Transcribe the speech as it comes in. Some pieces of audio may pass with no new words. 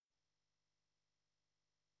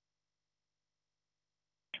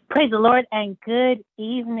Praise the Lord and good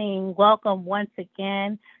evening. Welcome once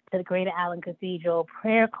again to the Greater Allen Cathedral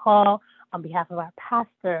prayer call on behalf of our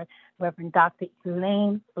pastor, Reverend Dr.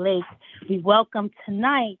 Elaine Blake. We welcome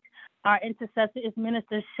tonight our intercessor is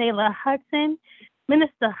Minister Shayla Hudson.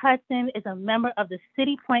 Minister Hudson is a member of the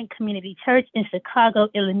City Point Community Church in Chicago,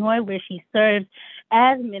 Illinois, where she serves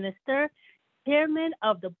as minister, chairman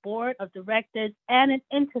of the board of directors, and an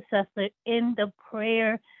intercessor in the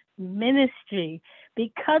prayer ministry.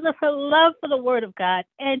 Because of her love for the Word of God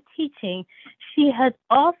and teaching, she has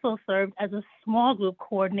also served as a small group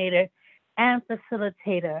coordinator and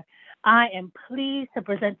facilitator. I am pleased to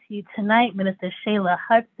present to you tonight Minister Shayla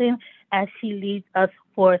Hudson as she leads us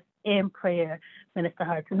forth in prayer. Minister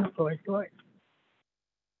Hudson, the floor is yours.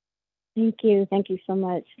 Thank you. Thank you so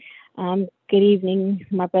much. Good evening,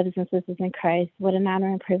 my brothers and sisters in Christ. What an honor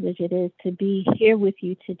and privilege it is to be here with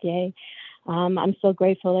you today. I'm so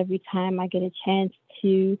grateful every time I get a chance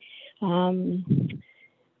to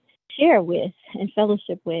share with and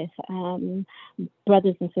fellowship with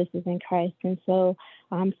brothers and sisters in Christ. And so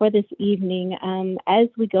for this evening, as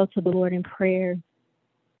we go to the Lord in prayer,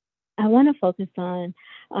 I want to focus on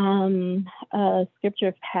a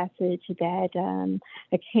scripture passage that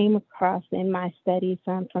I came across in my studies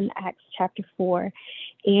from Acts chapter 4.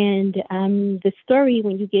 And the story,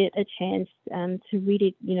 when you get a chance to read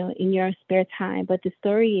it, in your spare time, but the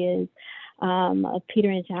story is of Peter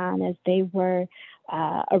and John as they were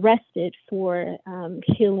arrested for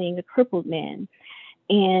healing a crippled man.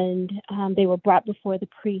 And they were brought before the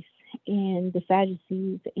priests and the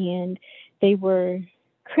Sadducees, and they were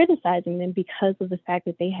criticizing them because of the fact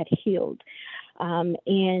that they had healed.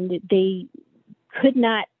 And they could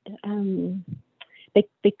not,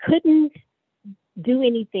 they couldn't do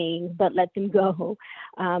anything but let them go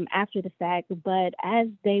after the fact. But as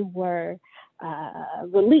they were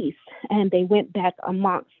released and they went back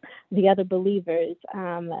amongst the other believers,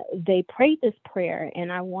 they prayed this prayer, and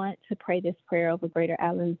I want to pray this prayer over Greater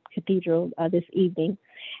Allen Cathedral this evening.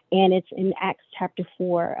 And it's in Acts chapter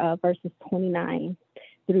 4, verses 29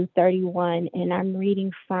 through 31, and I'm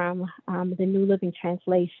reading from the New Living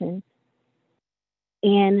Translation.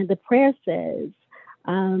 And the prayer says,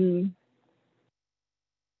 and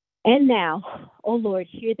now, O Lord,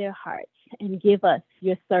 hear their hearts and give us,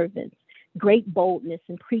 your servants, great boldness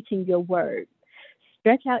in preaching your word.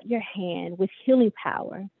 Stretch out your hand with healing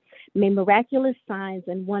power. May miraculous signs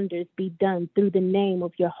and wonders be done through the name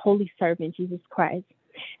of your holy servant, Jesus Christ.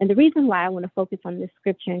 And the reason why I want to focus on this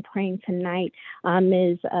scripture and praying tonight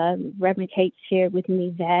is Reverend Kate shared with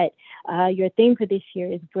me that your theme for this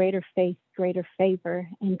year is greater faith, greater favor,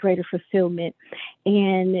 and greater fulfillment.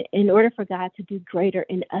 And in order for God to do greater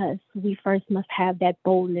in us, we first must have that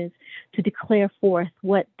boldness to declare forth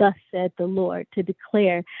what thus said the Lord, to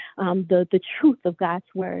declare the truth of God's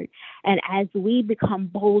word. And as we become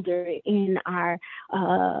bolder in our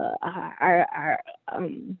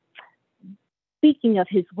speaking of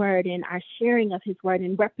his word and our sharing of his word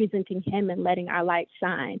and representing him and letting our light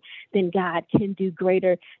shine, then God can do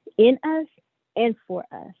greater in us and for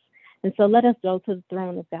us. And so let us go to the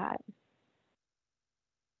throne of God.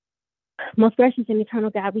 Most gracious and eternal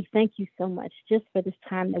God, we thank you so much just for this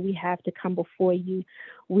time that we have to come before you.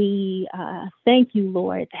 We thank you,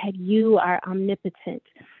 Lord, that you are omnipotent,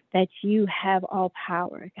 that you have all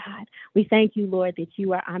power, God. We thank you, Lord, that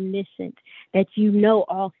you are omniscient, that you know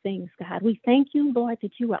all things, God. We thank you, Lord,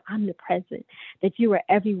 that you are omnipresent, that you are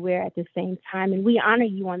everywhere at the same time. And we honor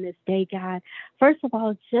you on this day, God. First of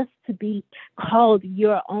all, just to be called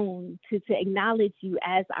your own, to acknowledge you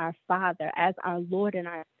as our Father, as our Lord and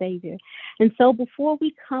our Savior. And so before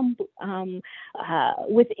we come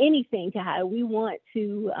with anything, God, we want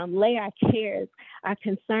to lay our cares, our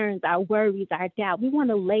concerns, our worries, our doubt. We want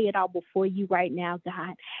to lay it all before you right now,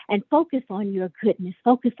 God, and focus on your goodness,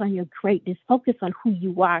 focus on your greatness, focus on who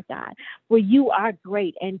you are, God, for you are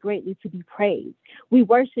great and greatly to be praised. We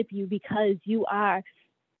worship you because you are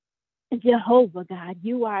Jehovah, God.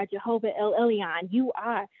 You are Jehovah El Elyon. You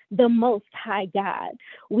are the Most High God.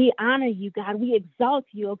 We honor you, God. We exalt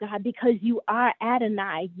you, oh God, because you are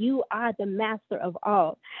Adonai. You are the master of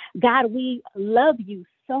all. God, we love you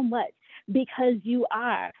so much because you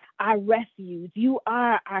are our refuge. You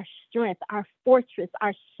are our strength, our fortress,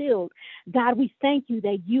 our shield. God, we thank you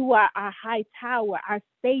that you are our high tower, our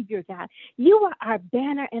Savior, God. You are our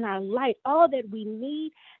banner and our light, all that we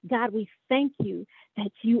need. God, we thank you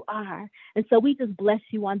that you are. And so we just bless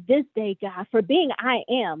you on this day, God, for being I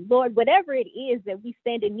am. Lord, whatever it is that we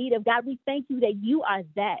stand in need of, God, we thank you that you are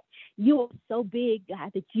that. You are so big,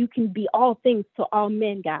 God, that you can be all things to all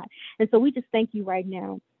men, God. And so we just thank you right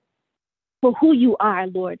now for who you are,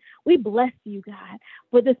 Lord. We bless you, God,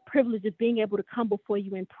 for this privilege of being able to come before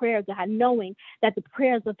you in prayer, God, knowing that the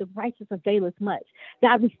prayers of the righteous availeth much.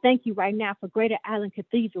 God, we thank you right now for Greater Allen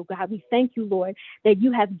Cathedral, God. We thank you, Lord, that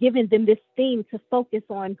you have given them this theme to focus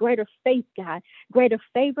on greater faith, God, greater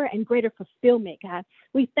favor and greater fulfillment, God.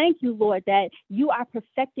 We thank you, Lord, that you are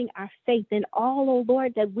perfecting our faith in all, oh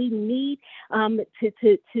Lord, that we need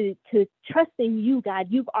to trust in you, God.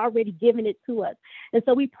 You've already given it to us. And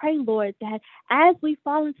so we pray, Lord, that as we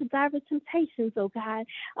fall into diverse temptations, oh God,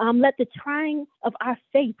 let the trying of our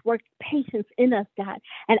faith work patience in us, God.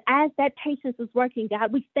 And as that patience is working,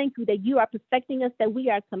 God, we thank you that you are perfecting us, that we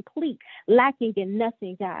are complete, lacking in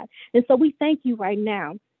nothing, God. And so we thank you right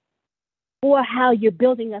now for how you're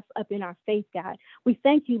building us up in our faith, God. We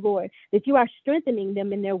thank you, Lord, that you are strengthening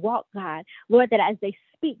them in their walk, God. Lord, that as they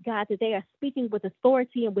speak, God, that they are speaking with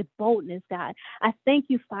authority and with boldness, God. I thank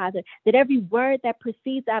you, Father, that every word that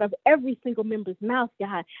proceeds out of every single member's mouth,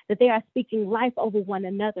 God, that they are speaking life over one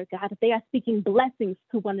another, God, that they are speaking blessings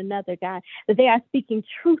to one another, God, that they are speaking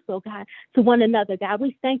truth, oh God, to one another, God.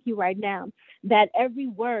 We thank you right now that every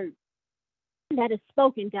word that is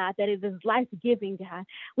spoken, God, that it is life-giving, God.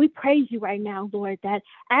 We praise you right now, Lord, that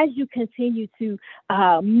as you continue to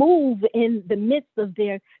move in the midst of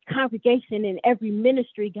their congregation in every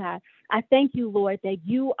ministry, God, I thank you, Lord, that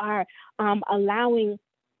you are allowing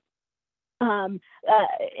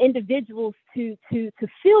individuals to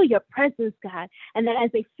feel your presence, God, and that as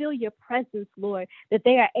they feel your presence, Lord, that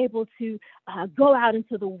they are able to go out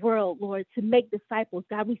into the world, Lord, to make disciples,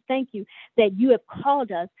 God. We thank you that you have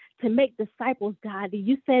called us to make disciples, God.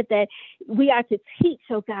 You said that we are to teach,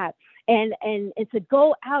 oh God, and to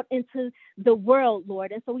go out into the world,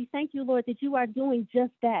 Lord. And so we thank you, Lord, that you are doing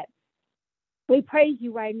just that. We praise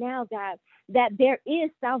you right now, God, that there is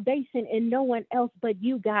salvation in no one else but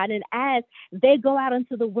you, God. And as they go out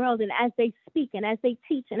into the world and as they speak and as they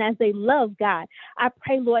teach and as they love, God, I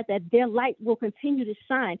pray, Lord, that their light will continue to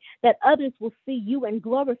shine, that others will see you and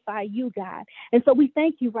glorify you, God. And so we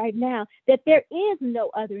thank you right now that there is no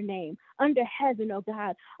other name under heaven, oh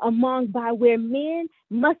God, by where men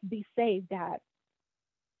must be saved, God.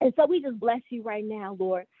 And so we just bless you right now,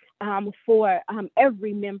 Lord, for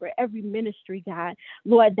every member, every ministry, God,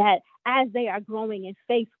 Lord, that as they are growing in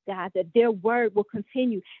faith, God, that their word will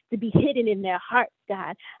continue to be hidden in their hearts,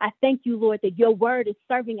 God. I thank you, Lord, that your word is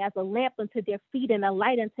serving as a lamp unto their feet and a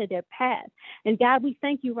light unto their path. And God, we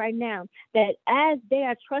thank you right now that as they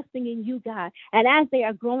are trusting in you, God, and as they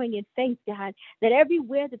are growing in faith, God, that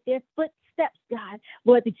everywhere that their foot steps, God,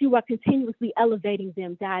 Lord, that you are continuously elevating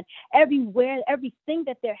them, God. Everywhere, everything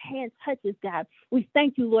that their hand touches, God, we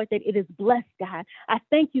thank you, Lord, that it is blessed, God. I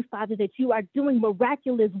thank you, Father, that you are doing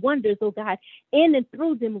miraculous wonders, oh God, in and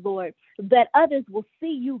through them, Lord, that others will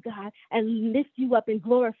see you, God, and lift you up and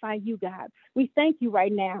glorify you, God. We thank you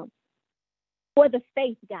right now for the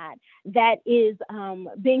faith, God, that is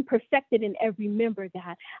being perfected in every member,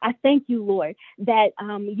 God. I thank you, Lord, that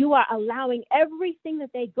you are allowing everything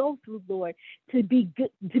that they go through, Lord, to be good,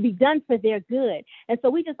 to be done for their good. And so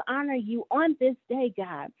we just honor you on this day,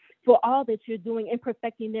 God, for all that you're doing in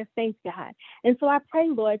perfecting their faith, God. And so I pray,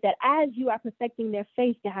 Lord, that as you are perfecting their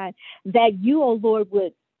faith, God, that you, oh Lord,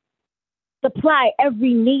 would supply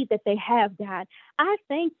every need that they have, God. I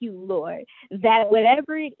thank you, Lord, that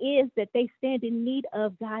whatever it is that they stand in need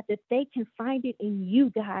of, God, that they can find it in you,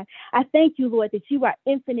 God. I thank you, Lord, that you are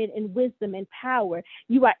infinite in wisdom and power.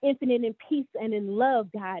 You are infinite in peace and in love,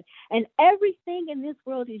 God. And everything in this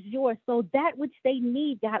world is yours. So that which they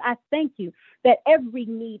need, God, I thank you that every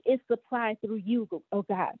need is supplied through you, oh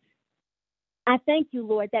God. I thank you,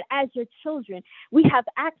 Lord, that as your children, we have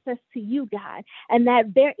access to you, God, and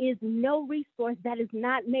that there is no resource that is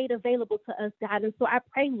not made available to us, God. And so I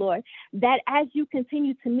pray, Lord, that as you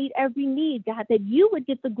continue to meet every need, God, that you would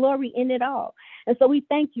get the glory in it all. And so we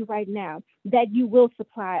thank you right now that you will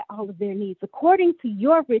supply all of their needs according to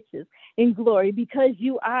your riches in glory, because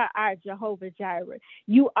you are our Jehovah Jireh.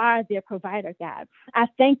 You are their provider, God. I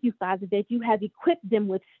thank you, Father, that you have equipped them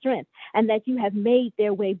with strength and that you have made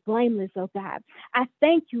their way blameless, oh God. I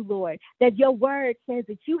thank you, Lord, that your word says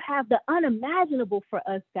that you have the unimaginable for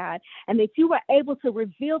us, God, and that you are able to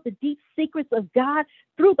reveal the deep secrets of God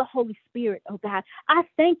through the Holy Spirit, oh God. I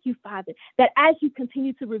thank you, Father, that as you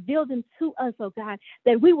continue to reveal them to us, oh God,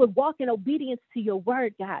 that we would walk in obedience to your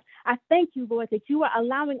word, God. I thank you, Lord, that you are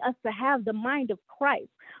allowing us to have the mind of Christ,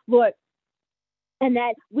 Lord, and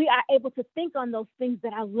that we are able to think on those things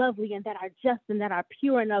that are lovely and that are just and that are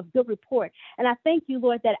pure and of good report. And I thank you,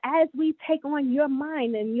 Lord, that as we take on your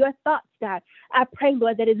mind and your thoughts God. I pray,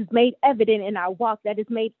 Lord, that it is made evident in our walk, that is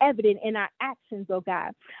made evident in our actions, oh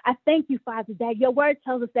God. I thank you, Father, that your word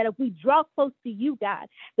tells us that if we draw close to you, God,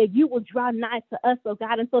 that you will draw nigh to us, oh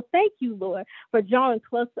God. And so thank you, Lord, for drawing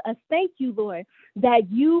close to us. Thank you, Lord, that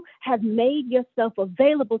you have made yourself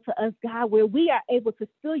available to us, God, where we are able to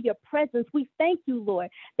feel your presence. We thank you, Lord,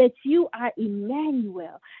 that you are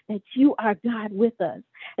Emmanuel, that you are God with us.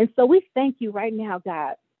 And so we thank you right now,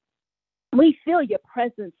 God. We feel your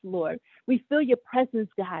presence, Lord. We feel your presence,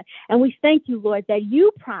 God. And we thank you, Lord, that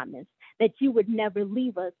you promised that you would never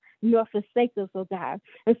leave us nor forsake us, oh God.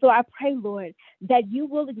 And so I pray, Lord, that you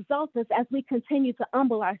will exalt us as we continue to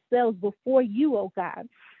humble ourselves before you, oh God.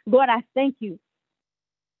 Lord, I thank you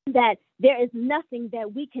that there is nothing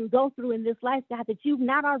that we can go through in this life, God, that you've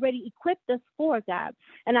not already equipped us for, God.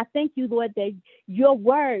 And I thank you, Lord, that your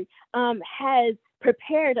word has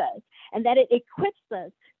prepared us and that it equips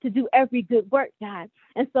us to do every good work, God.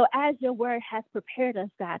 And so as your word has prepared us,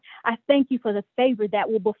 God, I thank you for the favor that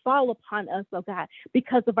will befall upon us, oh God,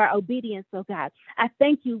 because of our obedience, oh God. I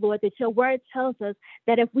thank you, Lord, that your word tells us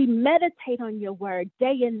that if we meditate on your word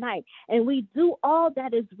day and night and we do all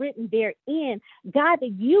that is written therein, God,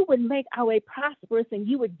 that you would make our way prosperous and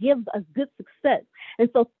you would give us good success. And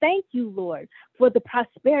so thank you, Lord, for the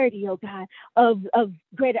prosperity, oh God, of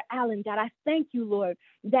Greater Allen, God. I thank you, Lord,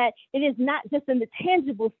 that it is not just in the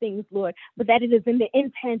tangible things, Lord, but that it is in the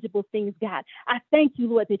intangible things, God. I thank you,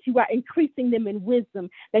 Lord, that you are increasing them in wisdom,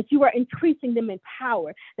 that you are increasing them in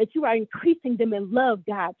power, that you are increasing them in love,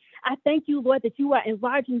 God. I thank you, Lord, that you are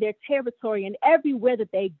enlarging their territory and everywhere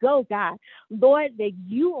that they go, God. Lord, that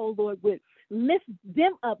you, oh Lord, would lift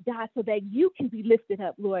them up, God, so that you can be lifted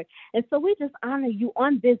up, Lord. And so we just honor you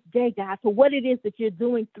on this day, God, for what it is that you're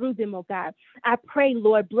doing through them, oh God. I pray,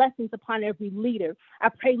 Lord, blessings upon every leader. I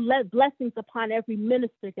pray blessings upon every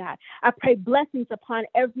minister, God. I pray blessings upon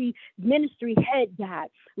every ministry head, God.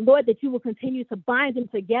 Lord, that you will continue to bind them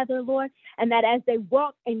together, Lord, and that as they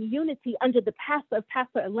walk in unity under the pastor of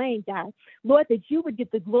Pastor Elaine, God, Lord, that you would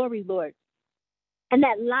get the glory, Lord, and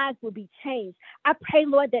that lives will be changed. I pray,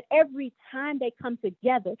 Lord, that every time they come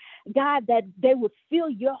together, God, that they would feel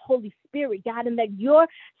your Holy Spirit, God, and that your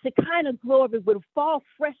Shekinah glory would fall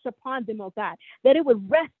fresh upon them, oh God, that it would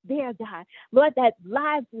rest there, God. Lord, that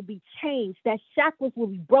lives will be changed, that shackles will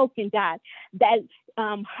be broken, God, that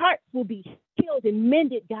hearts will be healed and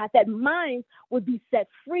mended, God, that minds would be set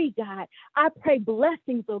free, God. I pray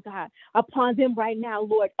blessings, oh God, upon them right now,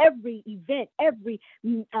 Lord. Every event, every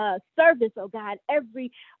service, oh God,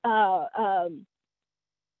 every song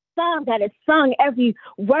that is sung, every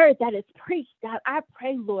word that is preached, God, I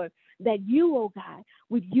pray, Lord, that you, oh God,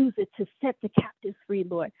 would use it to set the captives free,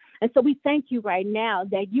 Lord. And so we thank you right now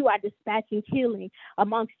that you are dispatching healing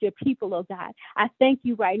amongst your people, oh God. I thank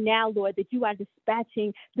you right now, Lord, that you are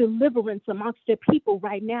dispatching deliverance amongst your people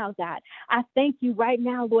right now, God. I thank you right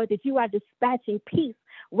now, Lord, that you are dispatching peace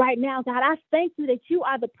right now, God. I thank you that you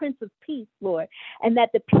are the Prince of Peace, Lord, and that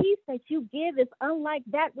the peace that you give is unlike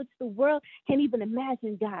that which the world can even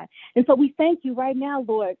imagine, God. And so we thank you right now,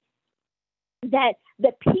 Lord, that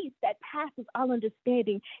the peace that passes all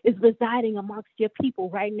understanding is residing amongst your people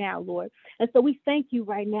right now, Lord. And so we thank you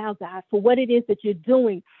right now, God, for what it is that you're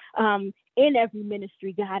doing in every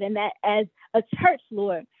ministry, God, and that as a church,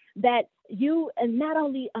 Lord, that you not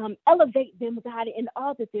only elevate them, God, in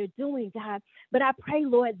all that they're doing, God, but I pray,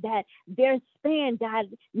 Lord, that their span, God,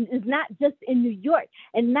 is not just in New York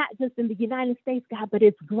and not just in the United States, God, but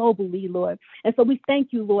it's globally, Lord. And so we thank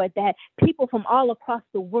you, Lord, that people from all across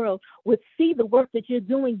the world would see the work that you're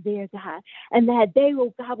doing there, God, and that they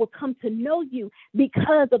will, God, will come to know you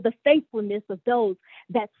because of the faithfulness of those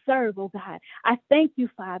that serve, oh God. I thank you,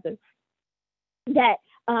 Father, that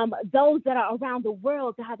those that are around the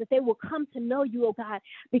world, God, that they will come to know you, oh God,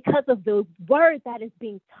 because of the word that is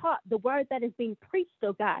being taught, the word that is being preached,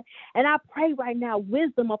 oh God. And I pray right now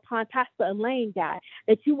wisdom upon Pastor Elaine, God,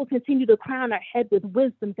 that you will continue to crown her head with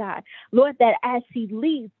wisdom, God. Lord, that as she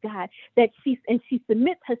leads, God, that she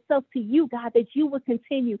submits herself to you, God, that you will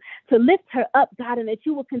continue to lift her up, God, and that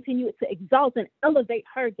you will continue to exalt and elevate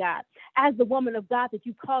her, God, as the woman of God that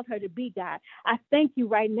you called her to be, God. I thank you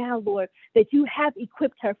right now, Lord, that you have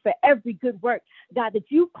equipped her for every good work, God, that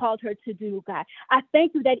you called her to do, God. I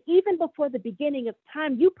thank you that even before the beginning of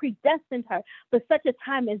time, you predestined her for such a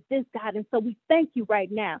time as this, God. And so we thank you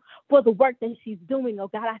right now for the work that she's doing, oh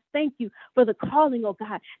God. I thank you for the calling, oh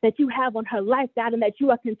God, that you have on her life, God, and that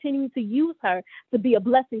you are continuing to use her to be a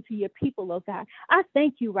blessing to your people, oh God. I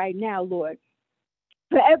thank you right now, Lord,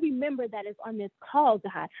 for every member that is on this call,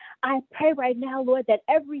 God. I pray right now, Lord, that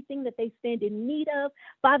everything that they stand in need of,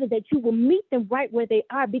 Father, that you will meet them right where they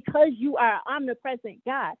are because you are omnipresent,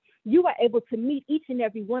 God. you are able to meet each and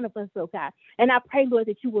every one of us, oh God. And I pray, Lord,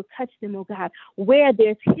 that you will touch them, oh God, where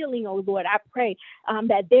there's healing, oh Lord. I pray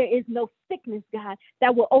that there is no sickness, God,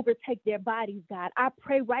 that will overtake their bodies, God. I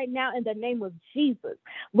pray right now in the name of Jesus,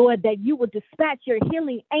 Lord, that you will dispatch your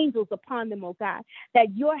healing angels upon them, oh God,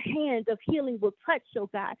 that your hand of healing will touch, oh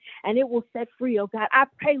God, and it will set free, oh God. I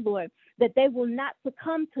pray, Lord, that they will not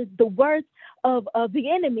succumb to the words of the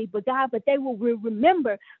enemy, but God, but they will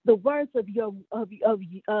remember the words of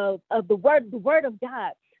the word of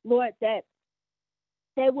God, Lord, that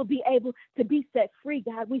they will be able to be set free,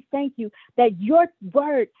 God. We thank you that your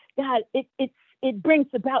word, God, it brings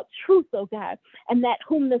about truth, oh God, and that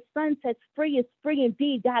whom the Son sets free is free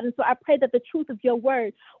indeed, God. And so I pray that the truth of your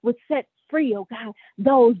word would set free, oh God,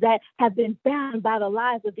 those that have been bound by the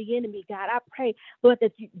lies of the enemy, God. I pray, Lord,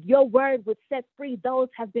 that your word would set free those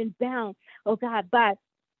have been bound, oh God, by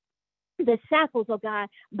the shackles, oh God,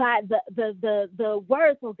 by the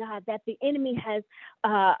words, oh God, that the enemy has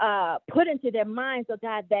put into their minds, oh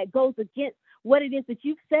God, that goes against what it is that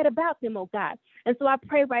you've said about them, oh God. And so I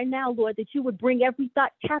pray right now, Lord, that you would bring every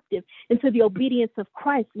thought captive into the obedience of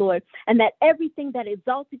Christ, Lord, and that everything that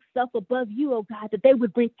exalts itself above you, oh God, that they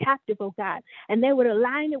would bring captive, oh God, and they would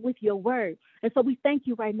align it with your word. And so we thank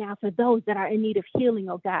you right now for those that are in need of healing,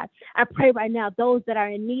 oh God. I pray right now, those that are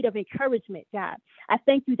in need of encouragement, God. I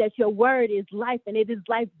thank you that your word is life and it is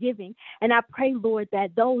life-giving. And I pray, Lord,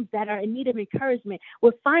 that those that are in need of encouragement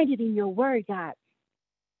will find it in your word, God.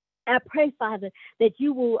 I pray, Father, that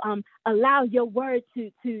you will allow your word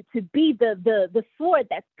to be the sword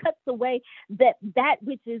that cuts away that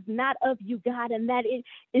which is not of you, God, and that it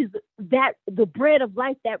is that the bread of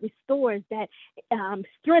life that restores, that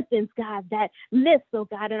strengthens, God, that lifts, oh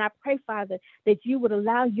God. And I pray, Father, that you would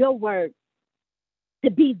allow your word to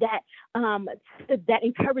be that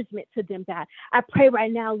encouragement to them, God. I pray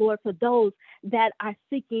right now, Lord, for those that are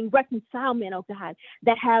seeking reconcilement, oh God,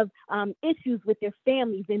 that have issues with their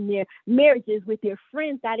families and their marriages, with their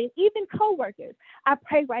friends, God, and even co-workers. I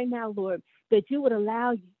pray right now, Lord, that you would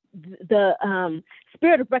allow the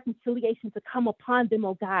spirit of reconciliation to come upon them,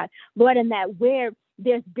 oh God, Lord, and that where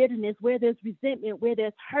there's bitterness, where there's resentment, where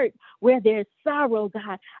there's hurt, where there's sorrow,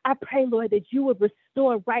 God, I pray, Lord, that you would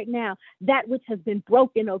restore right now that which has been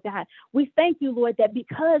broken, oh God. We thank you, Lord, that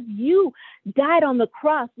because you died on the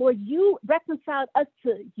cross, Lord, you reconciled us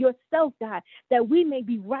to yourself, God, that we may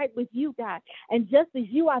be right with you, God. And just as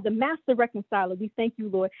you are the master reconciler, we thank you,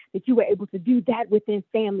 Lord, that you were able to do that within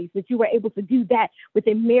families, that you were able to do that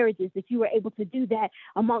within marriages, that you were able to do that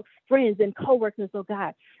amongst friends and coworkers, oh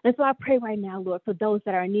God. And so I pray right now, Lord, for those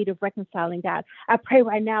that are in need of reconciling, God. I pray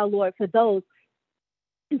right now, Lord, for those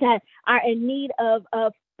that are in need of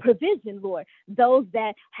provision, Lord, those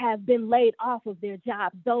that have been laid off of their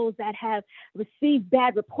jobs, those that have received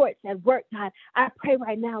bad reports at work, God. I pray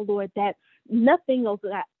right now, Lord, that nothing, oh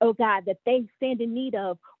God, that they stand in need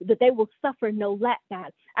of, that they will suffer no lack,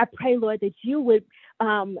 God. I pray, Lord, that you would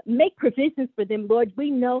make provisions for them, Lord. We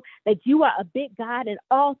know that you are a big God and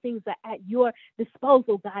all things are at your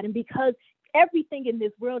disposal, God. And because everything in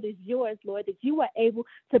this world is yours, Lord, that you are able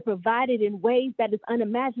to provide it in ways that is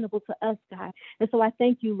unimaginable to us, God. And so I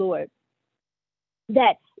thank you, Lord,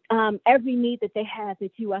 that every need that they have,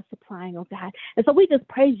 that you are supplying, oh God. And so we just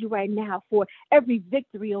praise you right now for every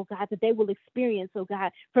victory, oh God, that they will experience, oh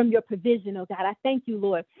God, from your provision, oh God. I thank you,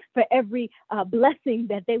 Lord, for every blessing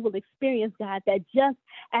that they will experience, God, that just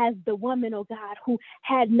as the woman, oh God, who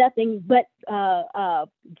had nothing but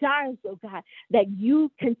jars, oh God, that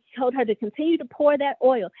you told her to continue to pour that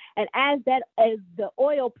oil. And as the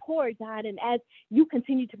oil poured, God, and as you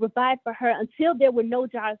continue to provide for her until there were no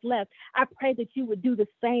jars left, I pray that you would do the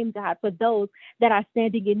same, God, for those that are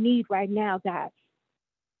standing in need right now, God.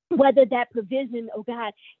 Whether that provision, oh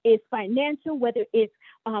God, is financial, whether it's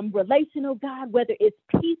relational, God, whether it's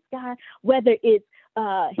peace, God, whether it's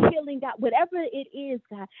healing, God, whatever it is,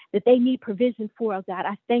 God, that they need provision for, oh God,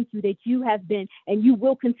 I thank you that you have been and you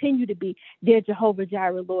will continue to be their Jehovah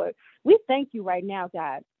Jireh, Lord. We thank you right now,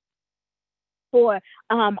 God, for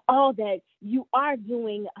all that you are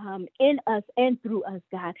doing in us and through us,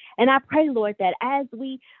 God. And I pray, Lord, that as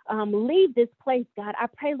we leave this place, God, I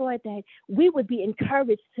pray, Lord, that we would be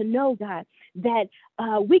encouraged to know, God, that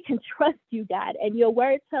we can trust you, God. And your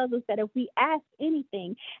word tells us that if we ask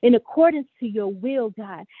anything in accordance to your will,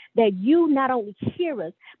 God, that you not only hear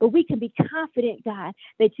us, but we can be confident, God,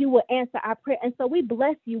 that you will answer our prayer. And so we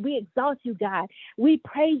bless you. We exalt you, God. We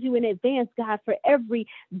praise you in advance, God, for every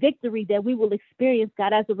victory that we will experience,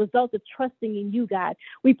 God, as a result of trusting in you, God.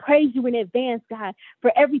 We praise you in advance, God,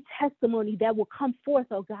 for every testimony that will come forth,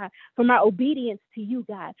 oh God, from our obedience to you,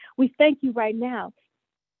 God. We thank you right now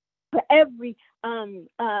for every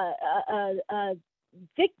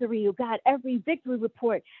victory, oh God, every victory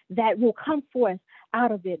report that will come forth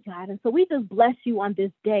out of it, God. And so we just bless you on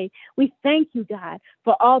this day. We thank you, God,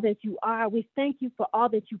 for all that you are. We thank you for all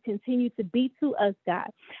that you continue to be to us, God.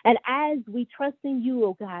 And as we trust in you,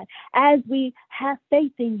 oh God, as we have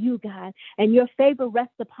faith in you, God, and your favor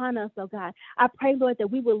rests upon us, oh God, I pray, Lord, that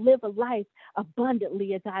we will live a life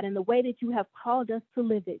abundantly, oh God, in the way that you have called us to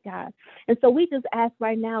live it, God. And so we just ask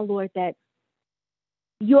right now, Lord, that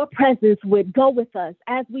your presence would go with us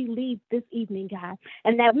as we leave this evening, God,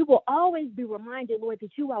 and that we will always be reminded, Lord,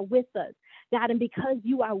 that you are with us, God, and because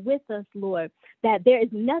you are with us, Lord, that there is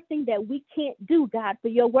nothing that we can't do, God, for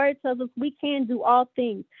your word tells us we can do all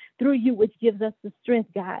things through you, which gives us the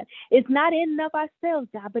strength, God. It's not in and of ourselves,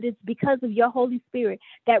 God, but it's because of your Holy Spirit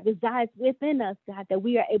that resides within us, God, that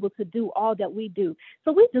we are able to do all that we do.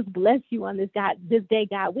 So we just bless you on this day,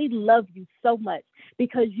 God. We love you so much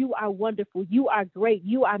because you are wonderful. You are great.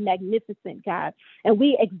 You are magnificent, God. And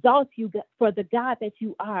we exalt you for the God that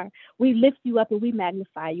you are. We lift you up and we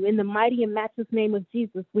magnify you. In the mighty and matchless name of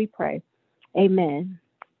Jesus, we pray. Amen.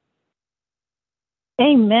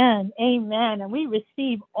 Amen. Amen. And we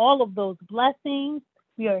receive all of those blessings.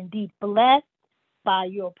 We are indeed blessed by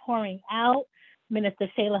your pouring out.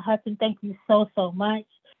 Minister Shayla Hudson, thank you so, so much.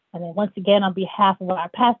 And then once again, on behalf of our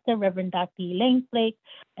pastor, Reverend Dr. Elaine Flake,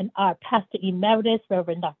 and our pastor emeritus,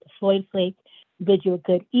 Reverend Dr. Floyd Flake, we bid you a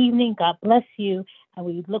good evening. God bless you. And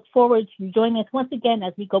we look forward to you joining us once again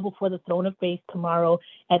as we go before the throne of grace tomorrow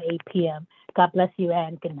at 8 p.m. God bless you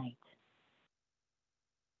and good night.